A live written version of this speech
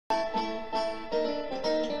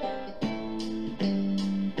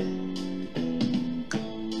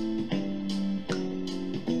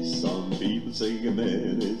Some people say a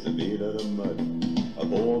man is made out of mud. A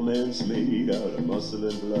poor man's made out of muscle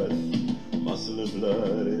and blood. Muscle and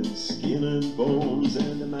blood and skin and bones,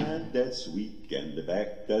 and the mind that's weak and the back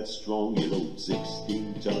that's strong. You load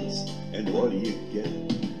 16 tons, and what do you get?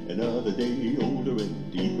 Another day older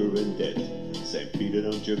and deeper in debt. St. Peter,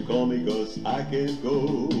 don't you call me, 'cause I can't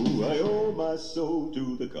go. I owe my soul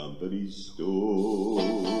to the company store.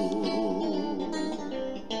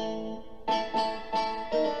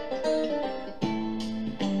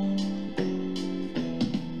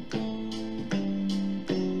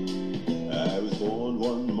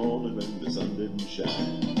 One morning when the sun didn't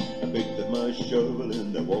shine, I picked up my shovel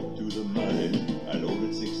and I walked to the mine. I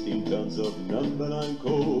loaded 16 tons of number-9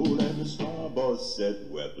 coal, and the straw boss said,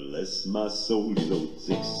 well, bless my soul, you load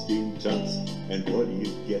 16 tons, and what do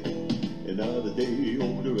you get? Another day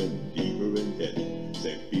older and deeper in debt.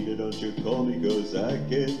 St. Peter, don't you call me, 'cause I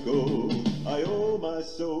can't go. I owe my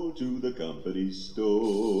soul to the company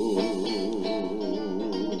store.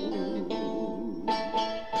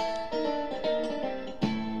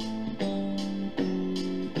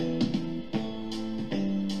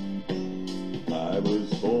 I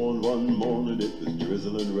was born one morning, it was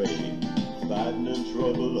drizzling rain. Fighting and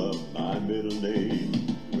trouble of my middle name.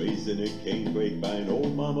 Raised in a canebrake by an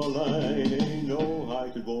old mama line. Ain't no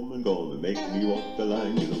hired woman gonna make me walk the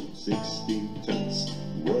line. You know, 16 tons,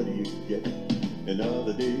 what do you get?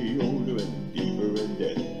 Another day older and deeper in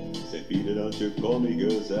debt. St. Peter, don't you call me,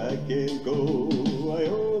 'cause I can't go. I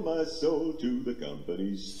owe my soul to the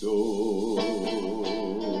company store.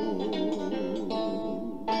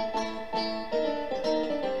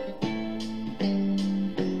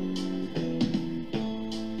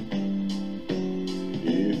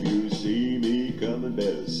 Coming,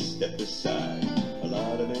 better step aside. A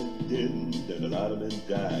lot of men didn't, and a lot of men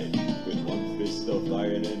died. With one fist of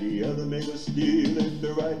iron and the other made of steel. If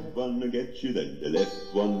the right one will get you, then the left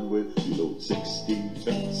one will. You load 16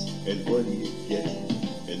 tons, and what do you get?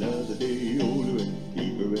 Another day older and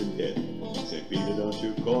deeper in debt. St. Peter, don't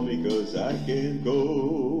you call me, 'cause I can't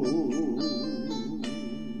go.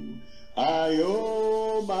 I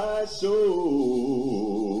owe my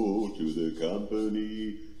soul to the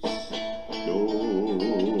company